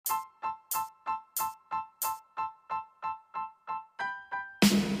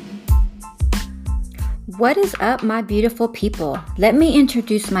What is up, my beautiful people? Let me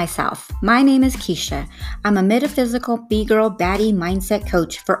introduce myself. My name is Keisha. I'm a metaphysical B-girl baddie mindset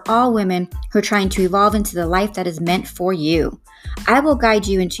coach for all women who are trying to evolve into the life that is meant for you. I will guide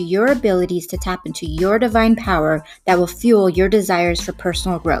you into your abilities to tap into your divine power that will fuel your desires for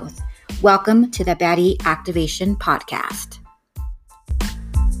personal growth. Welcome to the Baddie Activation Podcast.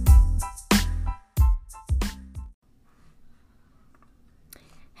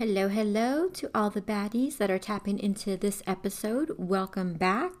 Hello to all the baddies that are tapping into this episode. Welcome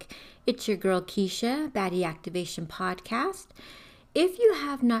back. It's your girl Keisha, Baddie Activation Podcast. If you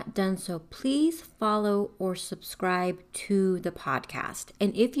have not done so, please follow or subscribe to the podcast.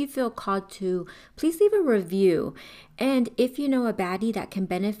 And if you feel called to, please leave a review. And if you know a baddie that can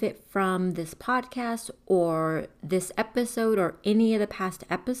benefit from this podcast or this episode or any of the past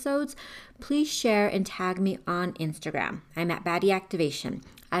episodes, please share and tag me on Instagram. I'm at Baddie Activation.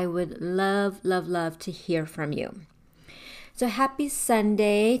 I would love to hear from you. So happy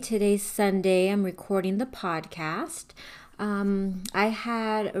Sunday. Today's Sunday. I'm recording the podcast. I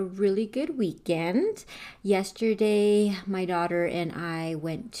had a really good weekend. Yesterday, my daughter and I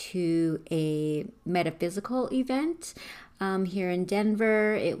went to a metaphysical event here in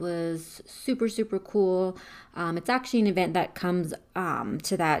Denver. It was super cool. It's actually an event that comes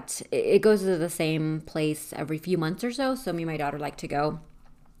to that. It goes to the same place every few months or so. So me and my daughter like to go.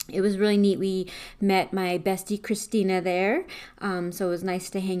 It was really neat. We met my bestie Christina there. So it was nice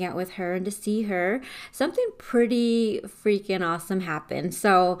to hang out with her and to see her. Something pretty freaking awesome happened.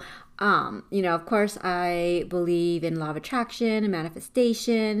 So, of course, I believe in law of attraction and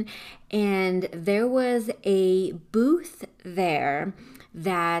manifestation. And there was a booth there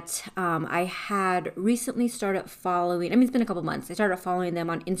that I had recently started following. I mean, it's been a couple months. I started following them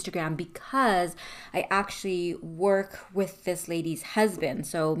on Instagram because I actually work with this lady's husband.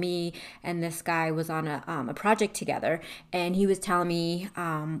 So me and this guy was on a project together, and he was telling me,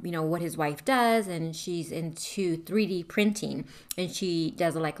 what his wife does, and she's into 3D printing, and she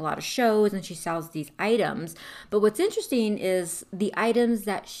does like a lot of shows, and she sells these items. But what's interesting is the items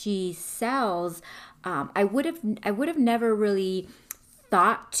that she sells. I would have never really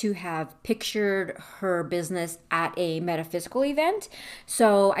thought to have pictured her business at a metaphysical event.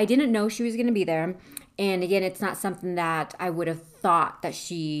 So I didn't know she was going to be there. And again, it's not something that I would have thought that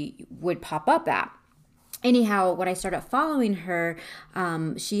she would pop up at. Anyhow, when I started following her,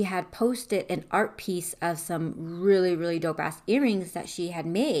 she had posted an art piece of some really dope ass earrings that she had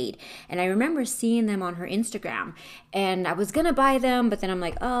made. And I remember seeing them on her Instagram, and I was gonna buy them, but then I'm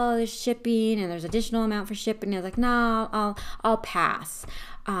like, oh, there's shipping and there's additional amount for shipping. And I was like, no, I'll pass.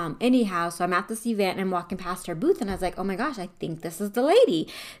 So I'm at this event and I'm walking past her booth, and I was like, oh my gosh, I think this is the lady.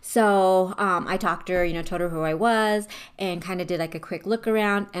 So I talked to her, told her who I was, and kind of did like a quick look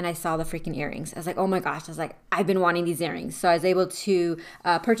around, and I saw the freaking earrings. I was like, oh my gosh, I was like, I've been wanting these earrings. So I was able to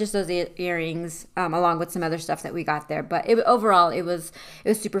purchase those earrings along with some other stuff that we got there. But overall, it was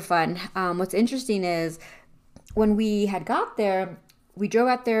super fun. What's interesting is when we had got there, we drove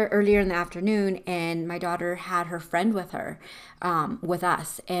out there earlier in the afternoon, and my daughter had her friend with her, with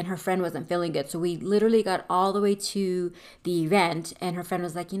us, and her friend wasn't feeling good. So we literally got all the way to the event, and her friend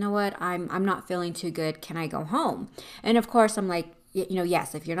was like, you know what, I'm not feeling too good. Can I go home? And of course, I'm like,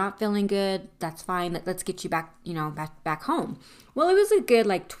 yes, if you're not feeling good, that's fine. Let's get you back, back home. Well, it was a good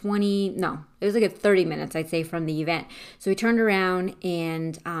it was a good 30 minutes, I'd say, from the event. So we turned around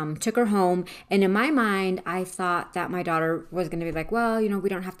and took her home. And in my mind, I thought that my daughter was going to be like, well, we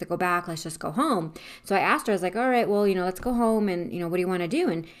don't have to go back. Let's just go home. So I asked her, I was like, all right, well, let's go home. And, what do you want to do?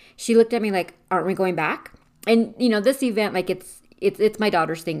 And she looked at me like, aren't we going back? And, this event, like it's my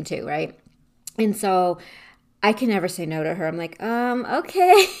daughter's thing too, right? And so I can never say no to her. I'm like,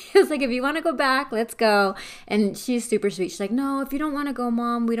 okay. It's like, if you want to go back, let's go. And she's super sweet. She's like, no, if you don't want to go,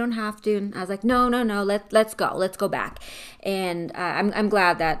 Mom, we don't have to. And I was like, no, let's go. Let's go back. And I'm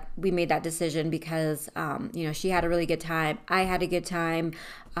glad that we made that decision because, she had a really good time. I had a good time.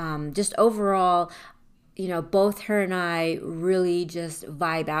 Just overall, both her and I really just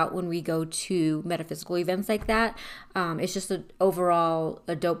vibe out when we go to metaphysical events like that. It's just overall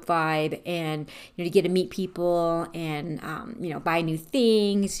a dope vibe, and to get to meet people and buy new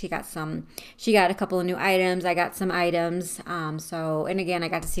things. She got a couple of new items. I got some items. And again, I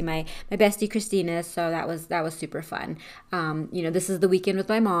got to see my bestie Christina. So that was super fun. This is the weekend with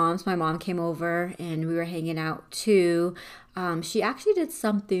my mom. So my mom came over and we were hanging out too. She actually did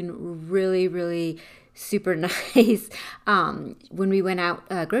something really super nice. When we went out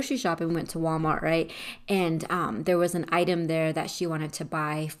grocery shopping, we went to Walmart, right? And there was an item there that she wanted to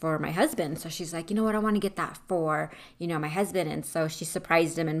buy for my husband. So she's like, you know what, I want to get that for, my husband. And so she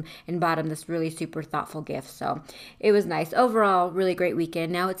surprised him and bought him this really super thoughtful gift. So it was nice. Overall, really great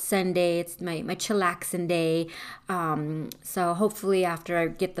weekend. Now it's Sunday. It's my chillaxing day. So hopefully after I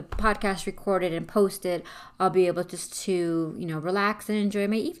get the podcast recorded and posted, I'll be able just to, relax and enjoy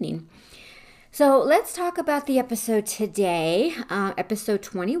my evening. So let's talk about the episode today, episode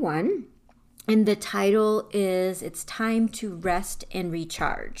 21. And the title is It's Time to Rest and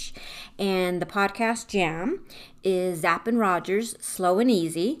Recharge. And the podcast jam is Zapp and Rogers, Slow and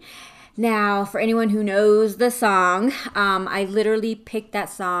Easy. Now, for anyone who knows the song, I literally picked that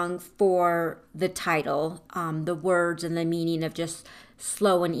song for the title, the words and the meaning of just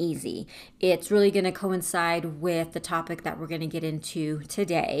slow and easy. It's really going to coincide with the topic that we're going to get into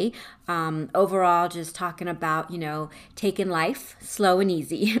today. Overall, just talking about, taking life slow and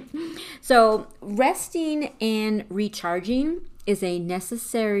easy. So resting and recharging is a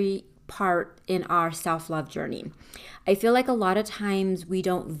necessary part in our self-love journey. I feel like a lot of times we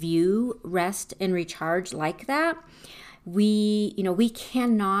don't view rest and recharge like that. We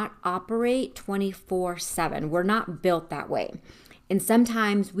cannot operate 24/7. We're not built that way. And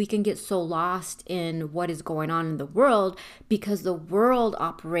sometimes we can get so lost in what is going on in the world because the world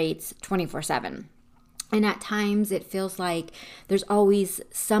operates 24/7. And at times it feels like there's always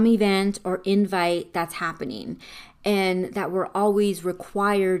some event or invite that's happening and that we're always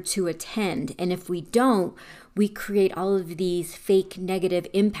required to attend. And if we don't, we create all of these fake negative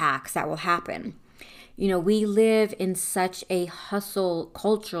impacts that will happen. We live in such a hustle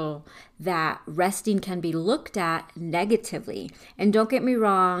culture that resting can be looked at negatively. And don't get me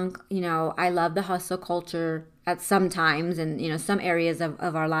wrong, I love the hustle culture at some times and, some areas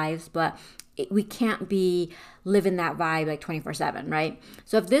of our lives, but we can't be living that vibe like 24/7, right?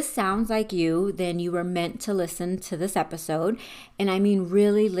 So if this sounds like you, then you were meant to listen to this episode. And I mean,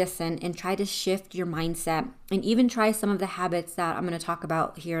 really listen and try to shift your mindset and even try some of the habits that I'm going to talk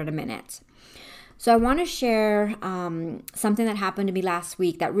about here in a minute. So I want to share something that happened to me last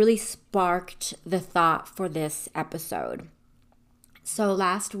week that really sparked the thought for this episode. So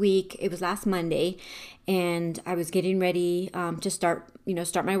last week, it was last Monday, and I was getting ready to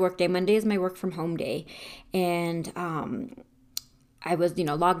start my work day. Monday is my work from home day. And I was,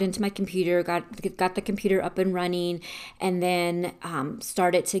 logged into my computer, got the computer up and running, and then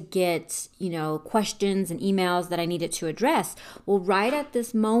started to get, questions and emails that I needed to address. Well, right at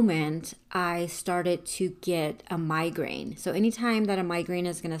this moment, I started to get a migraine. So anytime that a migraine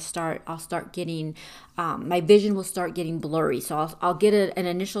is going to start, I'll start getting, my vision will start getting blurry. So I'll get an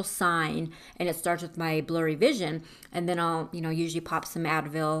initial sign, and it starts with my blurry vision, and then I'll, usually pop some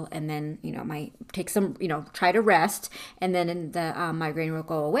Advil, and then, take some, try to rest, and then the migraine will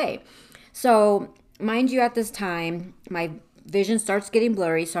go away. So mind you, at this time, my vision starts getting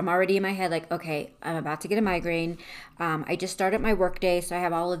blurry. So I'm already in my head like, okay, I'm about to get a migraine. I just started my work day. So I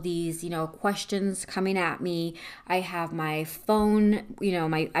have all of these, questions coming at me. I have my phone,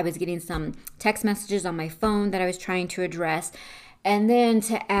 I was getting some text messages on my phone that I was trying to address. And then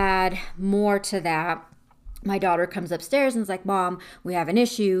to add more to that, my daughter comes upstairs and is like, Mom, we have an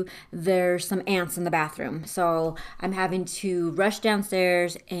issue. There's some ants in the bathroom. So I'm having to rush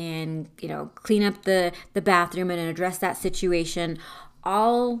downstairs and, clean up the bathroom and address that situation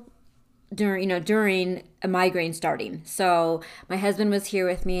all during a migraine starting. So my husband was here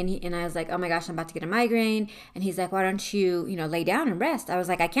with me, and I was like, oh my gosh, I'm about to get a migraine. And he's like, why don't you, lay down and rest? I was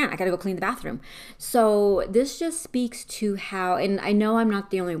like, I can't. I got to go clean the bathroom. So this just speaks to how, and I know I'm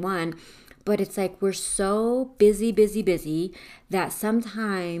not the only one, but it's like we're so busy that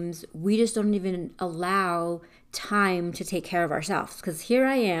sometimes we just don't even allow time to take care of ourselves. Because here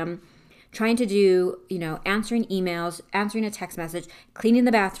I am trying to do, answering emails, answering a text message, cleaning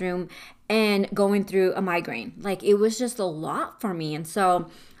the bathroom, and going through a migraine. Like, it was just a lot for me. And so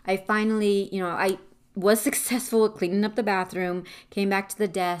I finally, I was successful at cleaning up the bathroom, came back to the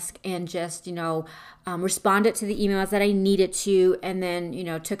desk, and just, responded to the emails that I needed to, and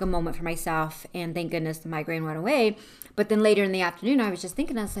then, took a moment for myself, and thank goodness the migraine went away. But then later in the afternoon, I was just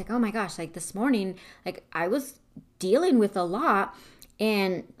thinking, I was like, oh my gosh, like this morning, like I was dealing with a lot,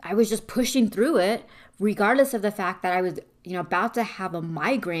 and I was just pushing through it, regardless of the fact that I was, about to have a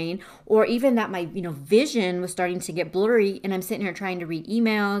migraine, or even that my, vision was starting to get blurry, and I'm sitting here trying to read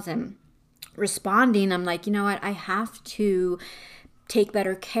emails and responding. I'm like, you know what, I have to take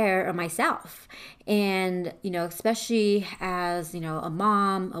better care of myself. And, especially as, a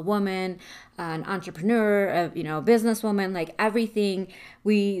mom, a woman, an entrepreneur, a businesswoman, like everything,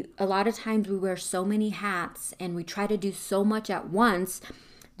 a lot of times we wear so many hats and we try to do so much at once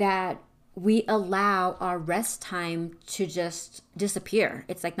that we allow our rest time to just disappear.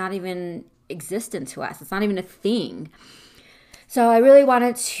 It's like not even existent to us. It's not even a thing. So I really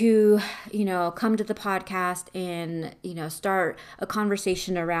wanted to, come to the podcast and, start a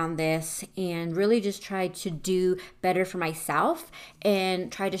conversation around this and really just try to do better for myself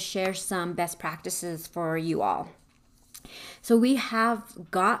and try to share some best practices for you all. So we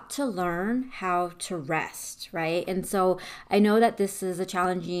have got to learn how to rest, right? And so I know that this is a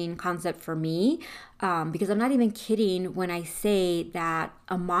challenging concept for me because I'm not even kidding when I say that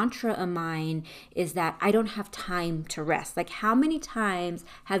a mantra of mine is that I don't have time to rest. Like, how many times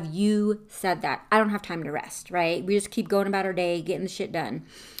have you said that? I don't have time to rest, right? We just keep going about our day, getting the shit done.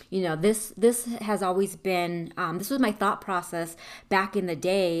 This has always been, this was my thought process back in the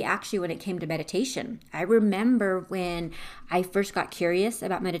day, actually, when it came to meditation. I remember when I first got curious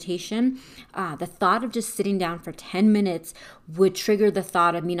about meditation, the thought of just sitting down for 10 minutes would trigger the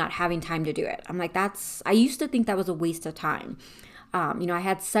thought of me not having time to do it. I'm like, I used to think that was a waste of time. I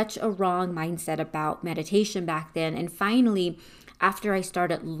had such a wrong mindset about meditation back then. And finally, after I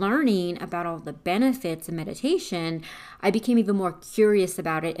started learning about all the benefits of meditation, I became even more curious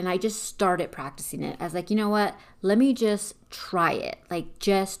about it and I just started practicing it. I was like, you know what? Let me just try it. Like,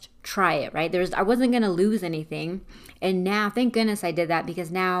 just try it, right? I wasn't going to lose anything. And now, thank goodness I did that,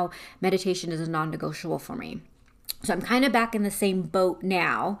 because now meditation is a non-negotiable for me. So I'm kind of back in the same boat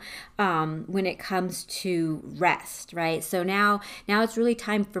now when it comes to rest, right? So now it's really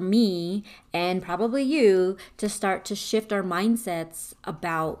time for me and probably you to start to shift our mindsets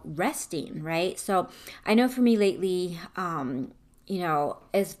about resting, right? So I know for me lately, as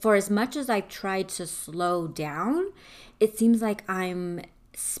much as I've tried to slow down, it seems like I'm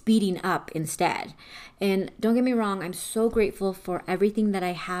speeding up instead. And don't get me wrong, I'm so grateful for everything that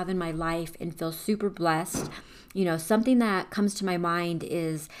I have in my life and feel super blessed. Something that comes to my mind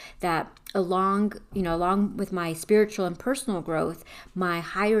is that along with my spiritual and personal growth, my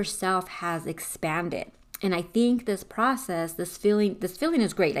higher self has expanded. And I think this process, this feeling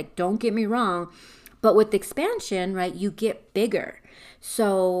is great. Like, don't get me wrong, but with expansion, right, you get bigger.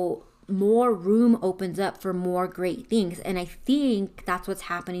 So more room opens up for more great things. And I think that's what's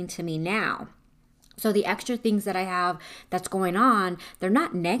happening to me now. So the extra things that I have that's going on, they're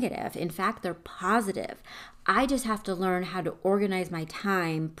not negative. In fact, they're positive. I just have to learn how to organize my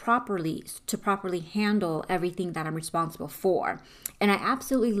time properly to properly handle everything that I'm responsible for. And I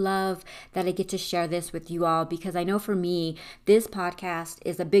absolutely love that I get to share this with you all, because I know for me, this podcast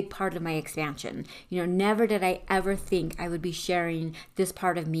is a big part of my expansion. Never did I ever think I would be sharing this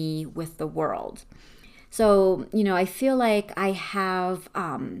part of me with the world. So, I feel like I have,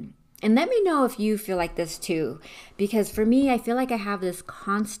 and let me know if you feel like this too, because for me, I feel like I have this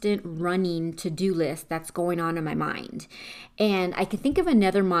constant running to-do list that's going on in my mind. And I can think of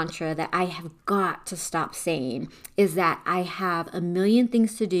another mantra that I have got to stop saying, is that I have a million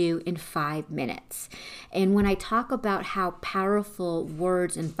things to do in 5 minutes. And when I talk about how powerful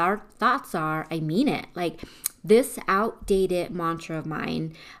words and thoughts are, I mean it. Like, this outdated mantra of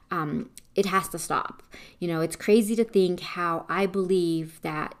mine, it has to stop. It's crazy to think how I believe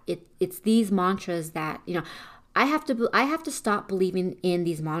that it's these mantras that, I have to stop believing in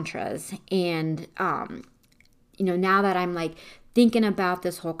these mantras. And, now that I'm like thinking about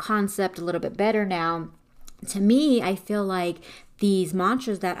this whole concept a little bit better now, to me, I feel like these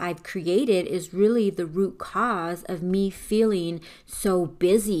mantras that I've created is really the root cause of me feeling so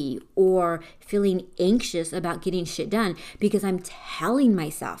busy or feeling anxious about getting shit done, because I'm telling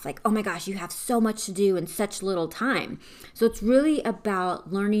myself like, oh my gosh, you have so much to do in such little time. So it's really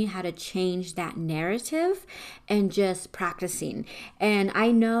about learning how to change that narrative and just practicing. And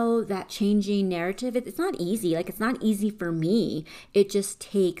I know that changing narrative, it's not easy. Like, it's not easy for me. It just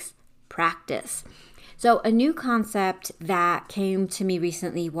takes practice. So a new concept that came to me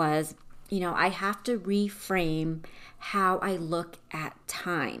recently was, I have to reframe how I look at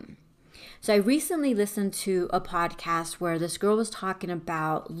time. So I recently listened to a podcast where this girl was talking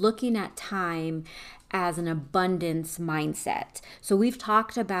about looking at time as an abundance mindset. So we've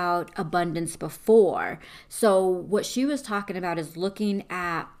talked about abundance before. So what she was talking about is looking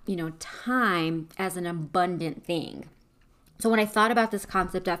at, time as an abundant thing. So when I thought about this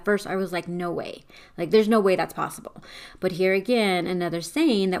concept at first, I was like, no way. Like, there's no way that's possible. But here again, another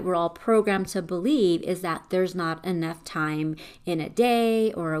saying that we're all programmed to believe is that there's not enough time in a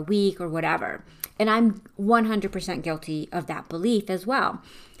day or a week or whatever. And I'm 100% guilty of that belief as well.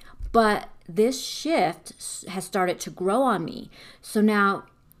 But this shift has started to grow on me. So now,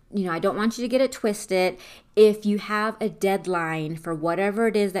 I don't want you to get it twisted. If you have a deadline for whatever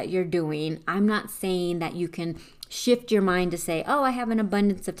it is that you're doing, I'm not saying that you can shift your mind to say, oh, I have an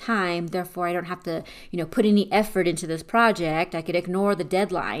abundance of time, therefore I don't have to, put any effort into this project. I could ignore the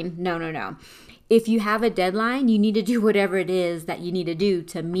deadline. No. If you have a deadline, you need to do whatever it is that you need to do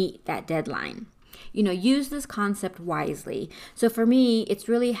to meet that deadline. Use this concept wisely. So for me, it's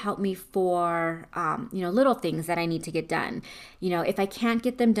really helped me for, little things that I need to get done. If I can't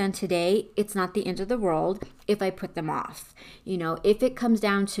get them done today, it's not the end of the world if I put them off. If it comes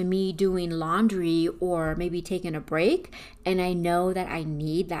down to me doing laundry or maybe taking a break and I know that I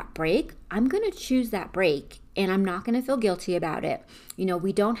need that break, I'm going to choose that break and I'm not going to feel guilty about it.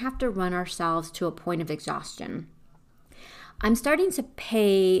 We don't have to run ourselves to a point of exhaustion. I'm starting to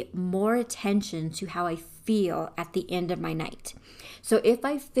pay more attention to how I feel at the end of my night. So if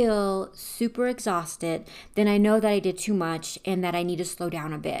I feel super exhausted, then I know that I did too much and that I need to slow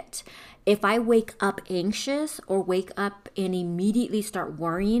down a bit. If I wake up anxious or wake up and immediately start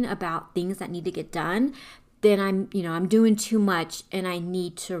worrying about things that need to get done, then I'm doing too much and I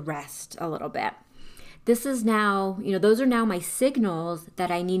need to rest a little bit. This is now, those are now my signals that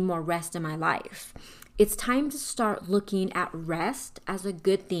I need more rest in my life. It's time to start looking at rest as a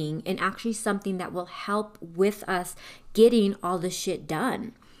good thing and actually something that will help with us getting all the shit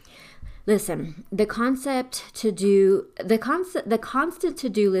done. Listen, the constant to-do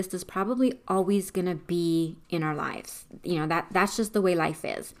list is probably always going to be in our lives. That's just the way life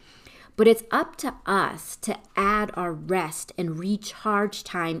is. But it's up to us to add our rest and recharge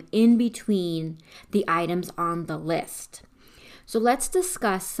time in between the items on the list. So let's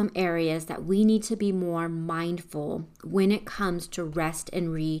discuss some areas that we need to be more mindful when it comes to rest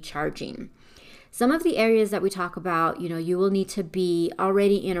and recharging. Some of the areas that we talk about, you will need to be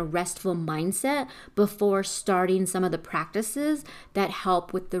already in a restful mindset before starting some of the practices that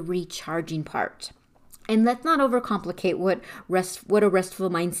help with the recharging part. And let's not overcomplicate what a restful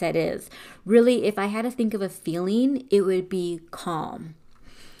mindset is. Really, if I had to think of a feeling, it would be calm.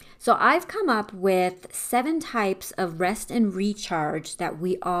 So I've come up with 7 types of rest and recharge that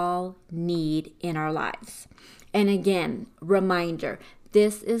we all need in our lives. And again, reminder,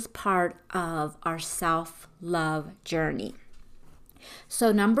 this is part of our self-love journey.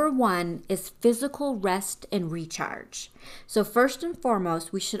 So number 1 is physical rest and recharge. So first and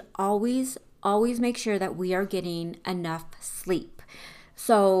foremost, we should always make sure that we are getting enough sleep.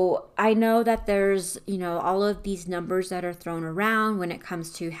 So I know that there's, all of these numbers that are thrown around when it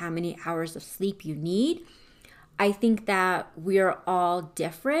comes to how many hours of sleep you need. I think that we're all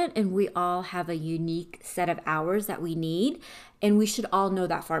different and we all have a unique set of hours that we need, and we should all know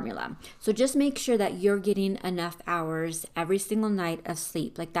that formula. So just make sure that you're getting enough hours every single night of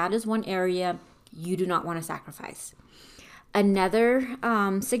sleep. Like that is one area you do not want to sacrifice. Another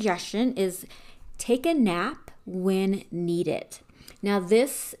suggestion is take a nap when needed. Now,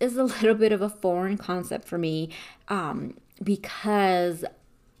 this is a little bit of a foreign concept for me because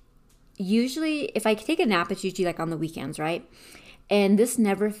usually if I take a nap, it's usually like on the weekends, right? And this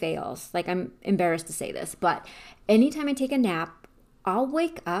never fails. Like, I'm embarrassed to say this, but anytime I take a nap, I'll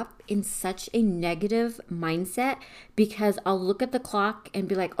wake up in such a negative mindset because I'll look at the clock and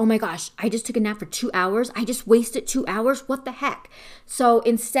be like, oh my gosh, I just took a nap for 2 hours. I just wasted 2 hours. What the heck? So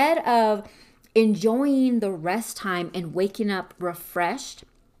instead of enjoying the rest time and waking up refreshed,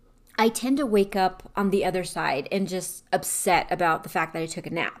 I tend to wake up on the other side and just upset about the fact that I took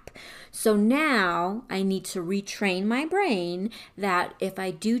a nap. So now I need to retrain my brain that if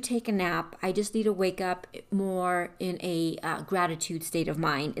I do take a nap, I just need to wake up more in a gratitude state of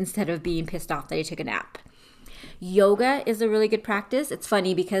mind instead of being pissed off that I took a nap. Yoga is a really good practice. It's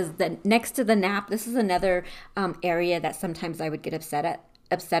funny because next to the nap, this is another area that sometimes I would get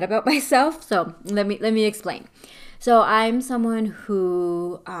upset about myself. So let me explain. So I'm someone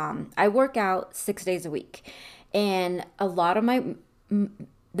who I work out 6 days a week, and a lot of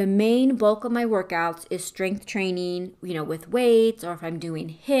the main bulk of my workouts is strength training, with weights, or if I'm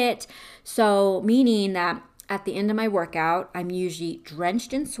doing HIIT. So meaning that at the end of my workout, I'm usually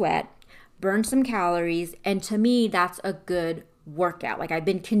drenched in sweat, burned some calories, and to me, that's a good workout. Like I've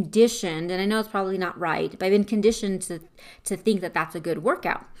been conditioned, and I know it's probably not right, but I've been conditioned to think that that's a good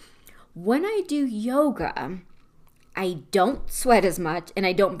workout. When I do yoga, I don't sweat as much and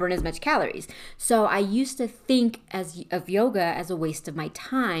I don't burn as much calories. So I used to think of yoga as a waste of my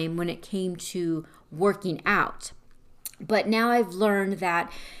time when it came to working out. But now I've learned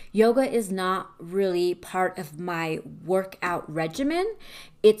that yoga is not really part of my workout regimen.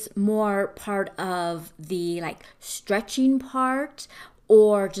 It's more part of the like stretching part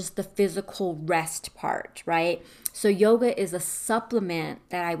or just the physical rest part, right? So yoga is a supplement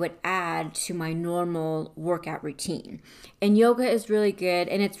that I would add to my normal workout routine. And yoga is really good,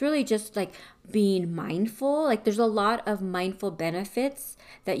 and it's really just like being mindful. Like there's a lot of mindful benefits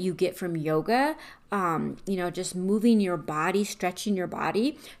that you get from yoga. Just moving your body, stretching your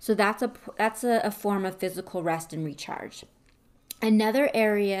body. So that's a form of physical rest and recharge. Another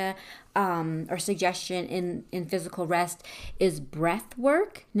area or suggestion in physical rest is breath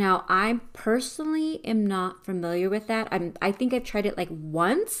work. Now, I personally am not familiar with that. I think I've tried it like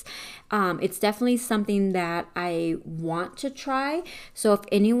once. It's definitely something that I want to try. So if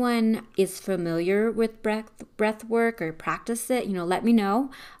anyone is familiar with breath work or practice it, let me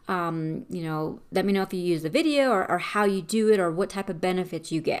know. Let me know if you use the video or how you do it or what type of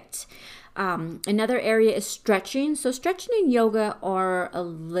benefits you get. Another area is stretching. So stretching and yoga are a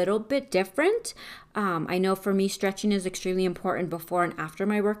little bit different. I know for me, stretching is extremely important before and after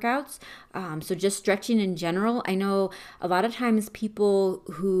my workouts. So just stretching in general. I know a lot of times people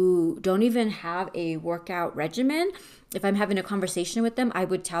who don't even have a workout regimen, if I'm having a conversation with them, I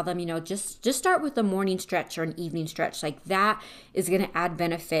would tell them, just start with a morning stretch or an evening stretch. Like that is going to add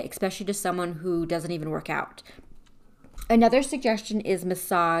benefit, especially to someone who doesn't even work out. Another suggestion is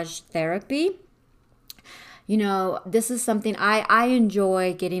massage therapy. This is something I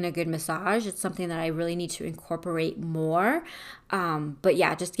enjoy getting a good massage. It's something that I really need to incorporate more. But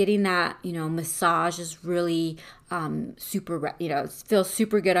yeah, just getting that, massage is really super, it feels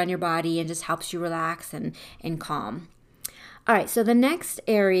super good on your body and just helps you relax and calm. All right, so the next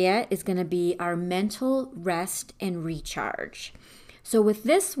area is going to be our mental rest and recharge. So with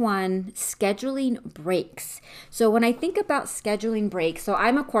this one, scheduling breaks. So when I think about scheduling breaks, so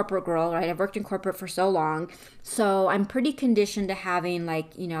I'm a corporate girl, right? I've worked in corporate for so long. So I'm pretty conditioned to having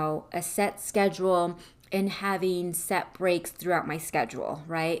a set schedule and having set breaks throughout my schedule,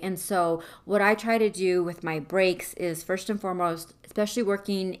 right? And so what I try to do with my breaks is first and foremost, especially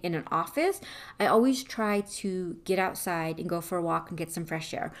working in an office, I always try to get outside and go for a walk and get some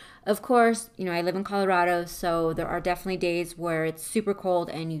fresh air. Of course, I live in Colorado, so there are definitely days where it's super cold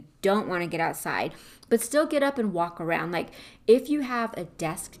and you don't want to get outside, but still get up and walk around. Like if you have a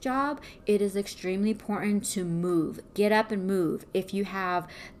desk job, it is extremely important to move. Get up and move. If you have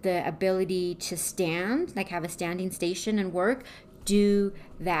the ability to stand, like have a standing station and work, do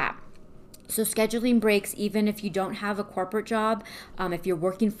that. So scheduling breaks, even if you don't have a corporate job, if you're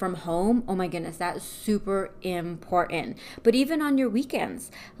working from home, oh my goodness, that's super important. But even on your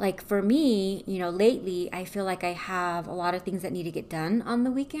weekends, like for me, lately, I feel like I have a lot of things that need to get done on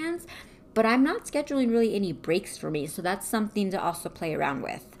the weekends, but I'm not scheduling really any breaks for me. So that's something to also play around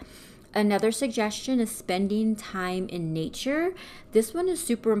with. Another suggestion is spending time in nature. This one is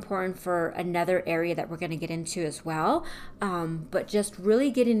super important for another area that we're going to get into as well. But just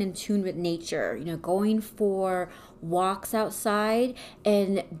really getting in tune with nature, going for walks outside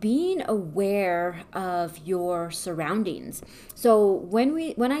and being aware of your surroundings. So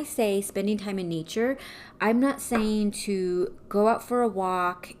when I say spending time in nature, I'm not saying to go out for a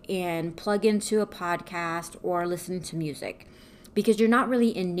walk and plug into a podcast or listen to music. Because you're not really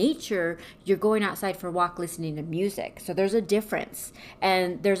in nature, you're going outside for a walk listening to music. So there's a difference.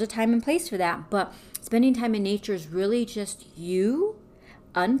 And there's a time and place for that. But spending time in nature is really just you,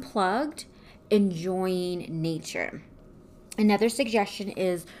 unplugged, enjoying nature. Another suggestion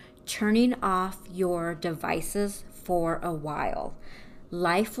is turning off your devices for a while.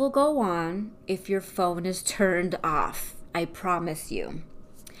 Life will go on if your phone is turned off. I promise you.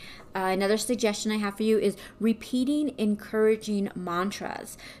 Another suggestion I have for you is repeating encouraging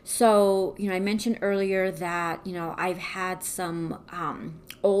mantras. So, I mentioned earlier that, I've had some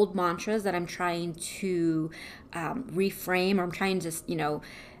old mantras that I'm trying to reframe, or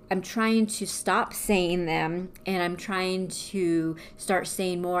I'm trying to stop saying them, and I'm trying to start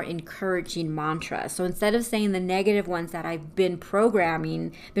saying more encouraging mantras. So instead of saying the negative ones that I've been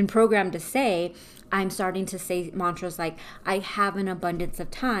programmed to say, I'm starting to say mantras like, I have an abundance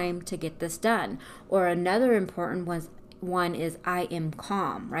of time to get this done. Or another important one is, I am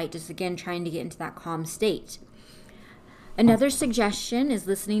calm, right? Just again, trying to get into that calm state. Another suggestion is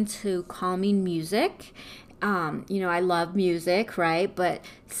listening to calming music. I love music, right? But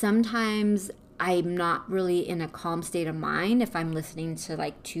sometimes I'm not really in a calm state of mind if I'm listening to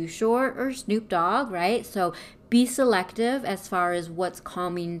like Too Short or Snoop Dogg, right? So be selective as far as what's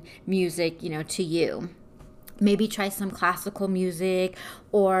calming music, to you. maybe try some classical music,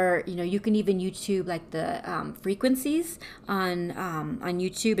 or you can even YouTube like the frequencies on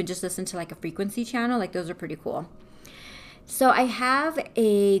YouTube, and just listen to like a frequency channel. Like those are pretty cool. So I have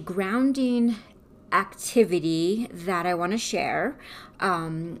a grounding activity that I want to share,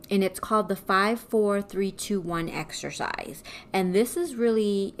 and it's called the 5-4-3-2-1 exercise. And this is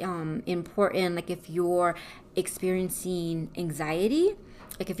really important, like if you're experiencing anxiety.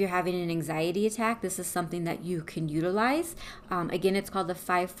 Like if you're having an anxiety attack, this is something that you can utilize. Again, it's called the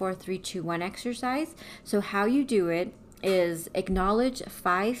 5-4-3-2-1 exercise. So how you do it is acknowledge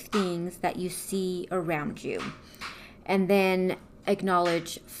 5 things that you see around you. And then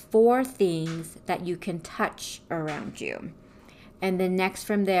acknowledge 4 things that you can touch around you. And then next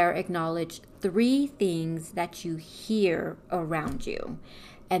from there, acknowledge 3 things that you hear around you.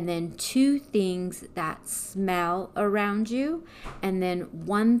 And then 2 things that smell around you. And then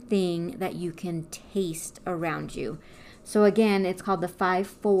 1 thing that you can taste around you. So again, it's called the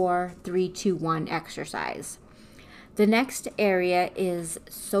 5-4-3-2-1 exercise. The next area is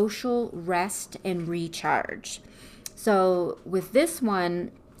social rest and recharge. So with this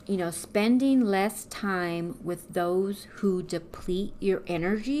one, spending less time with those who deplete your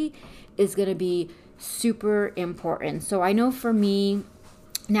energy is going to be super important. So I know for me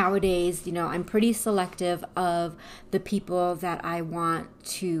nowadays, I'm pretty selective of the people that I want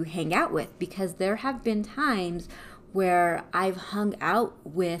to hang out with, because there have been times where I've hung out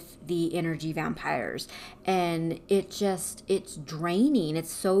with the energy vampires, and it's draining.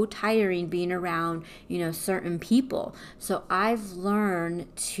 It's so tiring being around, certain people. So I've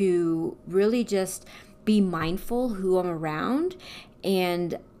learned to really just be mindful who I'm around,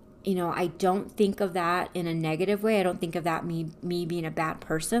 and I don't think of that in a negative way. I don't think of that me being a bad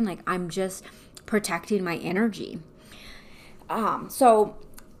person. Like I'm just protecting my energy. So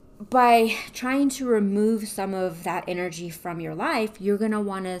by trying to remove some of that energy from your life, you're going to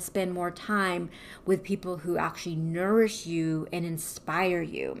want to spend more time with people who actually nourish you and inspire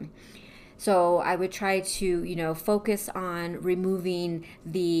you. So I would try to, focus on removing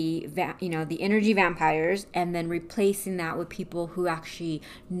the energy vampires, and then replacing that with people who actually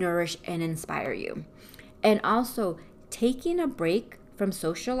nourish and inspire you. And also taking a break from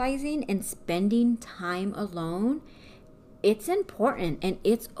socializing and spending time alone. It's important, and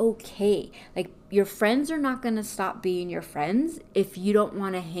it's okay. Like your friends are not going to stop being your friends if you don't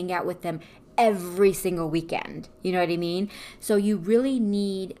want to hang out with them every single weekend. You know what I mean? So you really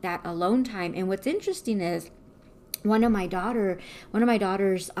need that alone time. And what's interesting is one of my daughters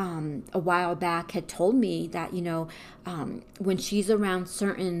a while back had told me that when she's around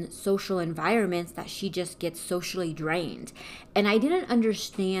certain social environments, that she just gets socially drained. And I didn't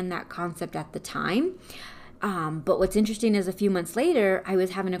understand that concept at the time. But what's interesting is a few months later, I was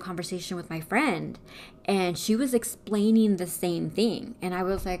having a conversation with my friend, and she was explaining the same thing. And I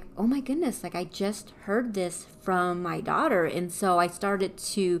was like, oh my goodness, like I just heard this from my daughter. And so I started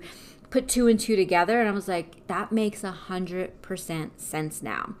to put 2 and 2 together, and I was like, that makes 100% sense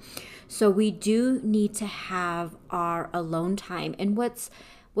now. So we do need to have our alone time. And what's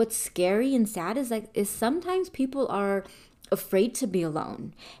scary and sad is sometimes people are afraid to be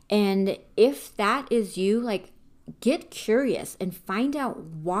alone. And if that is you, like get curious and find out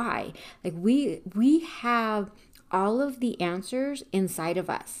why. Like we have all of the answers inside of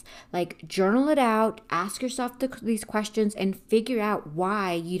us. Like journal it out, ask yourself these questions, and figure out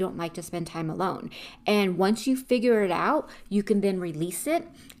why you don't like to spend time alone. And once you figure it out, you can then release it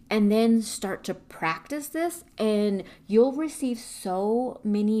and then start to practice this, and you'll receive so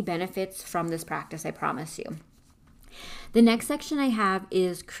many benefits from this practice, I promise you. The next section I have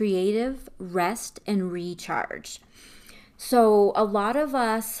is creative rest and recharge. So a lot of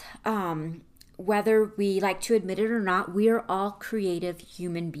us, whether we like to admit it or not, we are all creative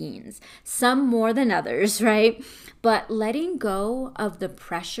human beings, some more than others, right? But letting go of the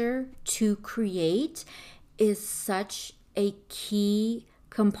pressure to create is such a key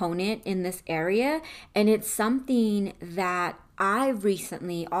component in this area. And it's something that I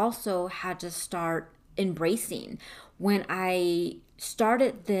recently also had to start embracing. When I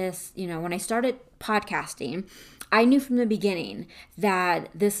started this, when I started podcasting, I knew from the beginning that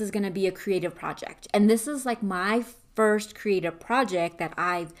this is going to be a creative project. And this is like my first creative project that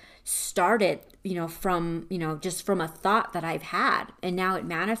I've started, from, just from a thought that I've had. And now it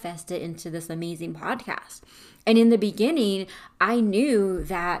manifested into this amazing podcast. And in the beginning, I knew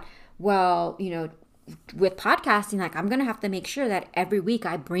that, with podcasting, like I'm gonna have to make sure that every week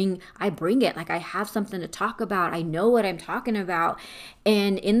I bring it, like I have something to talk about. I know what I'm talking about.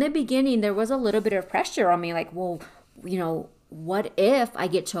 And in the beginning, there was a little bit of pressure on me, like, well, what if I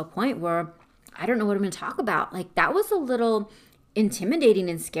get to a point where I don't know what I'm going to talk about. Like that was a little intimidating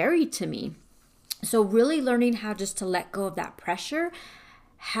and scary to me. So really learning how just to let go of that pressure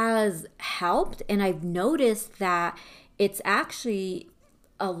has helped. And I've noticed that it's actually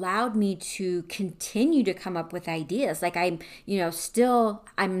allowed me to continue to come up with ideas. Like I'm,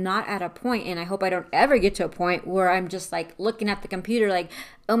 I'm not at a point, and I hope I don't ever get to a point where I'm just like looking at the computer like,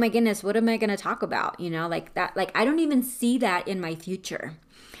 oh my goodness, what am I going to talk about? Like that, like I don't even see that in my future.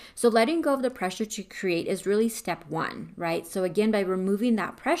 So letting go of the pressure to create is really step one, right? So again, by removing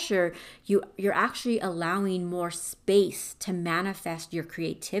that pressure, you're actually allowing more space to manifest your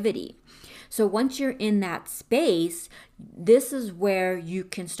creativity. So once you're in that space, this is where you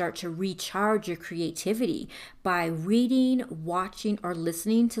can start to recharge your creativity by reading, watching, or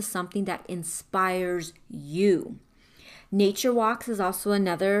listening to something that inspires you. Nature walks is also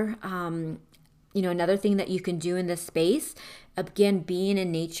another another thing that you can do in this space. Again, being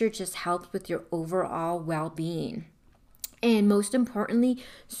in nature just helps with your overall well-being. And most importantly,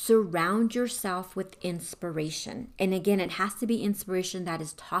 surround yourself with inspiration. And again, it has to be inspiration that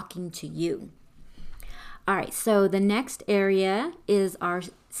is talking to you. All right, so the next area is our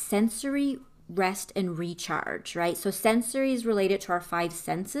sensory rest and recharge, right? So sensory is related to our 5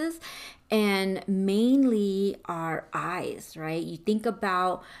 senses and mainly our eyes, right? You think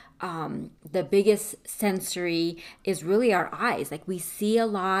about the biggest sensory is really our eyes. Like we see a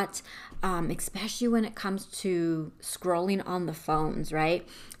lot, especially when it comes to scrolling on the phones, right?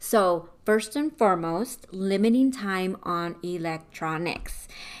 So first and foremost, limiting time on electronics.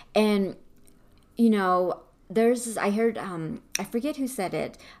 And, I heard, I forget who said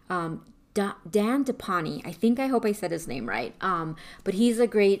it, Dan Depani. I hope I said his name right. But he's a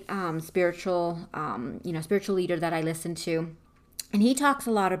great spiritual leader that I listen to. And he talks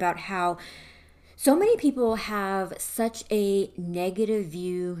a lot about how so many people have such a negative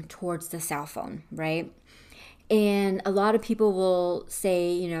view towards the cell phone, right? And a lot of people will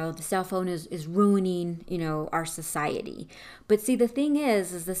say, the cell phone is ruining, our society. But see, the thing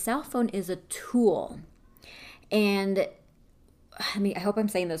is the cell phone is a tool. And I hope I'm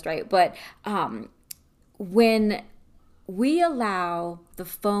saying this right, but when we allow the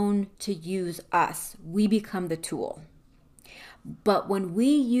phone to use us, we become the tool. But when we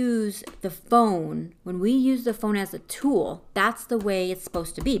use the phone as a tool, that's the way it's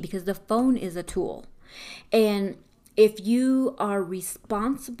supposed to be, because the phone is a tool. And if you are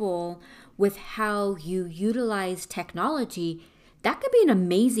responsible with how you utilize technology, that could be an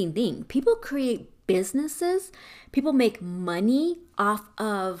amazing thing. People create businesses, people make money off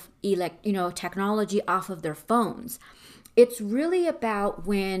of technology, off of their phones. It's really about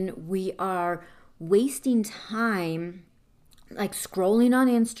when we are wasting time like scrolling on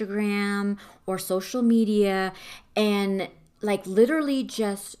Instagram or social media and like literally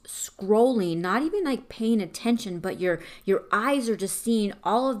just scrolling, not even like paying attention, but your eyes are just seeing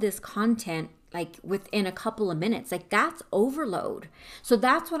all of this content like within a couple of minutes. Like that's overload. So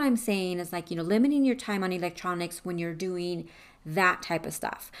that's what I'm saying is like, limiting your time on electronics when you're doing that type of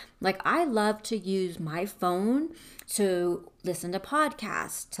stuff. Like I love to use my phone to listen to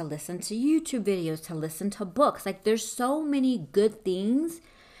podcasts, to listen to YouTube videos, to listen to books. Like there's so many good things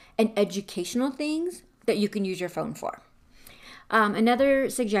and educational things that you can use your phone for. Another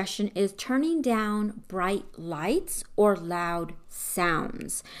suggestion is turning down bright lights or loud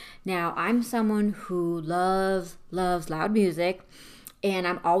sounds. Now, I'm someone who loves loud music, and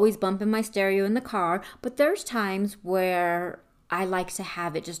I'm always bumping my stereo in the car, but there's times where I like to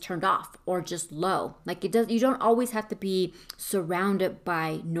have it just turned off or just low. Like you don't always have to be surrounded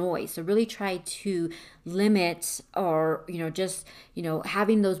by noise. So really try to limit or,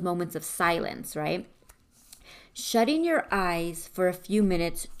 having those moments of silence, right? Shutting your eyes for a few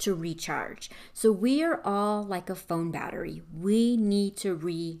minutes to recharge. So we are all like a phone battery. We need to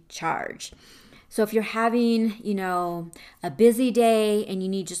recharge. So if you're having, a busy day and you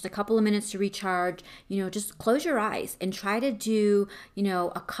need just a couple of minutes to recharge, just close your eyes and try to do,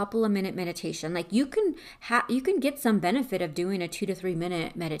 a couple of minute meditation. Like you can get some benefit of doing a 2 to 3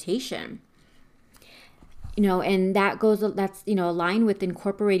 minute meditation. And that's aligned with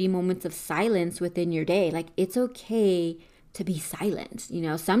incorporating moments of silence within your day. Like it's okay to be silent.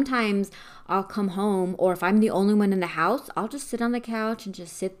 Sometimes I'll come home, or if I'm the only one in the house, I'll just sit on the couch and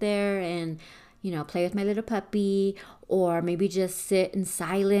just sit there and, play with my little puppy, or maybe just sit in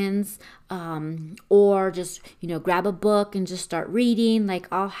silence, or just, grab a book and just start reading. Like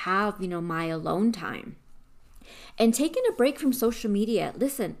I'll have, my alone time. And taking a break from social media.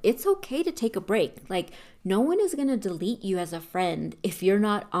 Listen, it's okay to take a break. Like no one is going to delete you as a friend if you're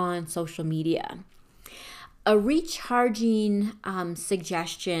not on social media. A recharging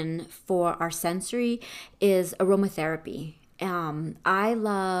suggestion for our sensory is aromatherapy. I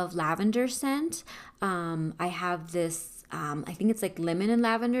love lavender scent. I have this, I think it's like lemon and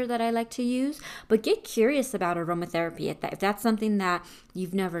lavender that I like to use. But get curious about aromatherapy. If that's something that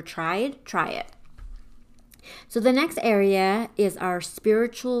you've never tried, try it. So the next area is our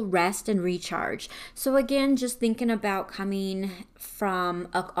spiritual rest and recharge. So again, just thinking about coming from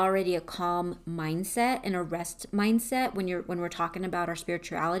already a calm mindset and a rest mindset when we're talking about our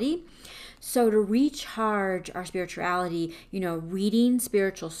spirituality. So to recharge our spirituality, reading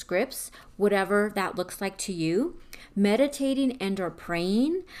spiritual scripts, whatever that looks like to you, meditating and or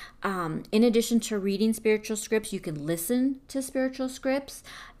praying. In addition to reading spiritual scripts, you can listen to spiritual scripts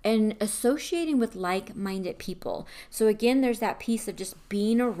and associating with like-minded people. So again, there's that piece of just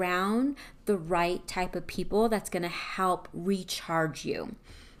being around the right type of people that's going to help recharge you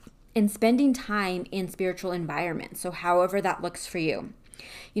and spending time in spiritual environments. So however that looks for you.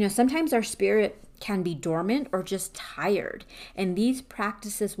 Sometimes our spirit can be dormant or just tired, and these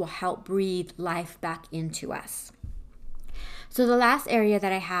practices will help breathe life back into us. So the last area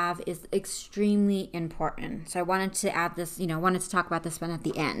that I have is extremely important. So I wanted to add this, wanted to talk about this one at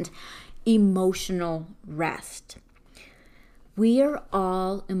the end. Emotional rest. We are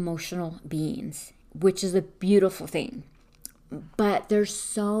all emotional beings, which is a beautiful thing. But there's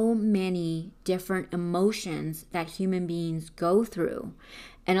so many different emotions that human beings go through.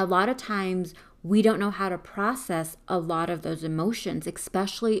 And a lot of times we don't know how to process a lot of those emotions,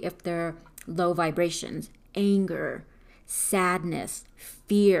 especially if they're low vibrations, anger, sadness,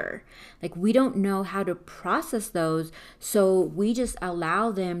 fear. Like we don't know how to process those. So we just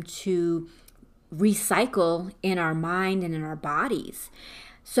allow them to recycle in our mind and in our bodies.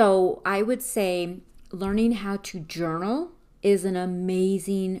 So I would say learning how to journal is an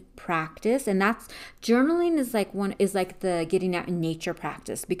amazing practice, and that's journaling is like the getting out in nature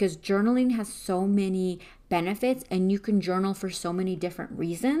practice, because journaling has so many benefits and you can journal for so many different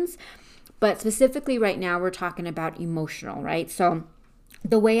reasons. But specifically right now we're talking about emotional, right? So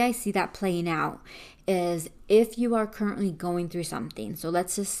the way I see that playing out is if you are currently going through something. So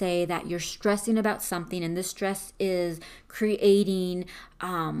let's just say that you're stressing about something and this stress is creating,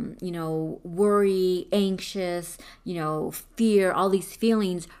 worry, anxious, fear, all these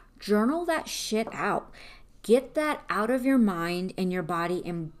feelings. Journal that shit out. Get that out of your mind and your body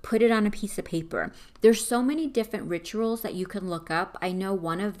and put it on a piece of paper. There's so many different rituals that you can look up. I know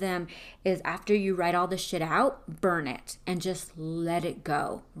one of them is after you write all this shit out, burn it and just let it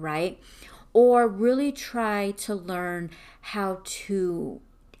go, right? Or really try to learn how to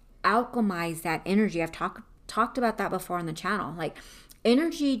alchemize that energy. I've talked about that before on the channel. Like,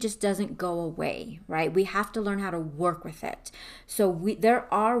 energy just doesn't go away, right? We have to learn how to work with it. So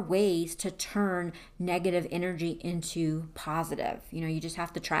there are ways to turn negative energy into positive. You just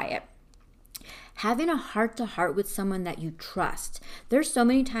have to try it. Having a heart-to-heart with someone that you trust. There's so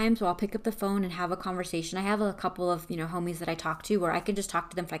many times where I'll pick up the phone and have a conversation. I have a couple of, homies that I talk to where I can just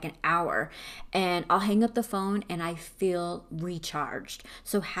talk to them for like an hour and I'll hang up the phone and I feel recharged.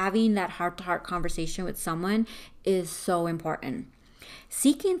 So having that heart-to-heart conversation with someone is so important.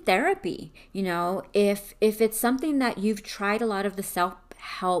 Seeking therapy, if it's something that you've tried a lot of the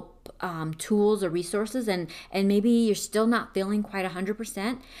self-help tools or resources and maybe you're still not feeling quite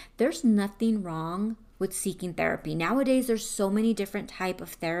 100%, there's nothing wrong with seeking therapy. Nowadays, there's so many different type of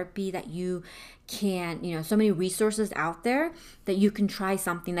therapy that you can, so many resources out there that you can try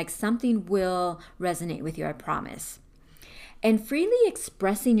something. Like something will resonate with you, I promise. And freely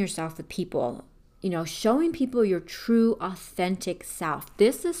expressing yourself with people. Showing people your true, authentic self.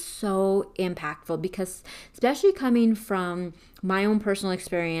 This is so impactful because especially coming from my own personal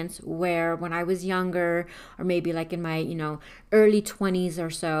experience where when I was younger or maybe like in my, early 20s or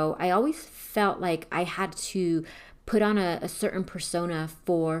so, I always felt like I had to put on a certain persona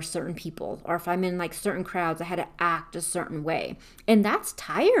for certain people, or if I'm in like certain crowds, I had to act a certain way, and that's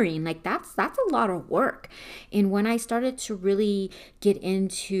tiring. Like that's a lot of work. And when I started to really get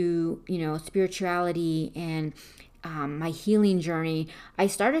into spirituality and my healing journey, I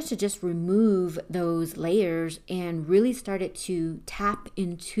started to just remove those layers and really started to tap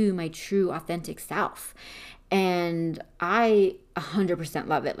into my true authentic self. And I 100%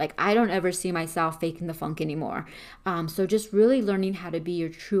 love it. Like I don't ever see myself faking the funk anymore. So just really learning how to be your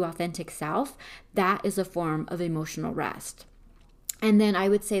true authentic self, that is a form of emotional rest. And then I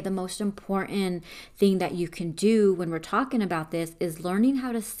would say the most important thing that you can do when we're talking about this is learning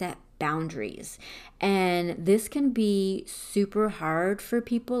how to set boundaries. And this can be super hard for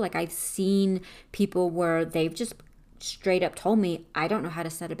people. Like I've seen people where they've just straight up told me, I don't know how to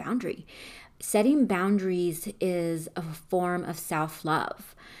set a boundary. Setting boundaries is a form of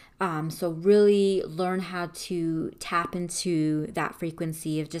self-love. So really learn how to tap into that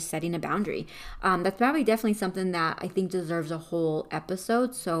frequency of just setting a boundary. That's probably definitely something that I think deserves a whole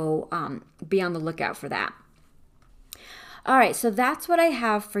episode. So be on the lookout for that. All right, so that's what I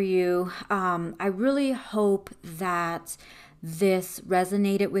have for you. I really hope that this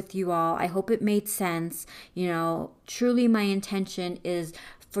resonated with you all. I hope it made sense. Truly my intention is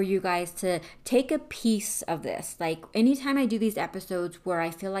for you guys to take a piece of this. Like anytime I do these episodes where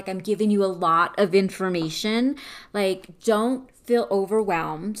I feel like I'm giving you a lot of information, like don't feel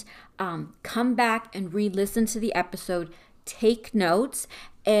overwhelmed. Come back and re-listen to the episode, take notes,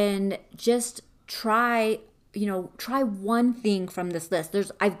 and just try one thing from this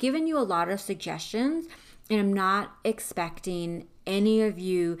list. I've given you a lot of suggestions, and I'm not expecting any of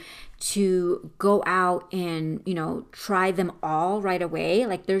you to go out and, try them all right away.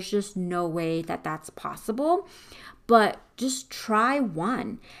 Like there's just no way that that's possible. But just try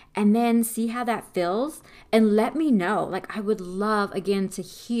one and then see how that feels and let me know. Like I would love, again, to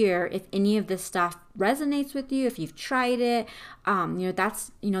hear if any of this stuff resonates with you, if you've tried it.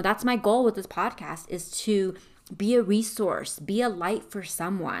 That's my goal with this podcast, is to be a resource, be a light for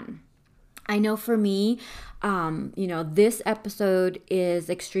someone. I know for me, this episode is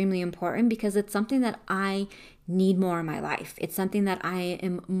extremely important because it's something that I need more in my life. It's something that I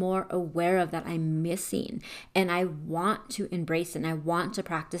am more aware of that I'm missing, and I want to embrace it and I want to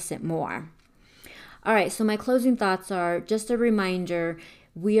practice it more. All right, so my closing thoughts are just a reminder,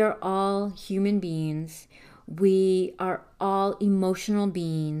 we are all human beings. We are all emotional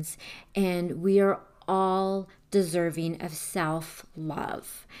beings, and we are all deserving of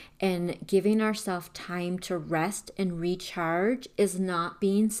self-love. And giving ourselves time to rest and recharge is not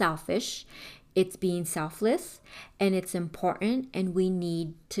being selfish. It's being selfless, and it's important, and we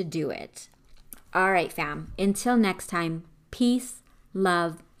need to do it. All right, fam. Until next time, peace,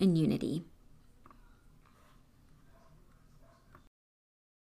 love, and unity.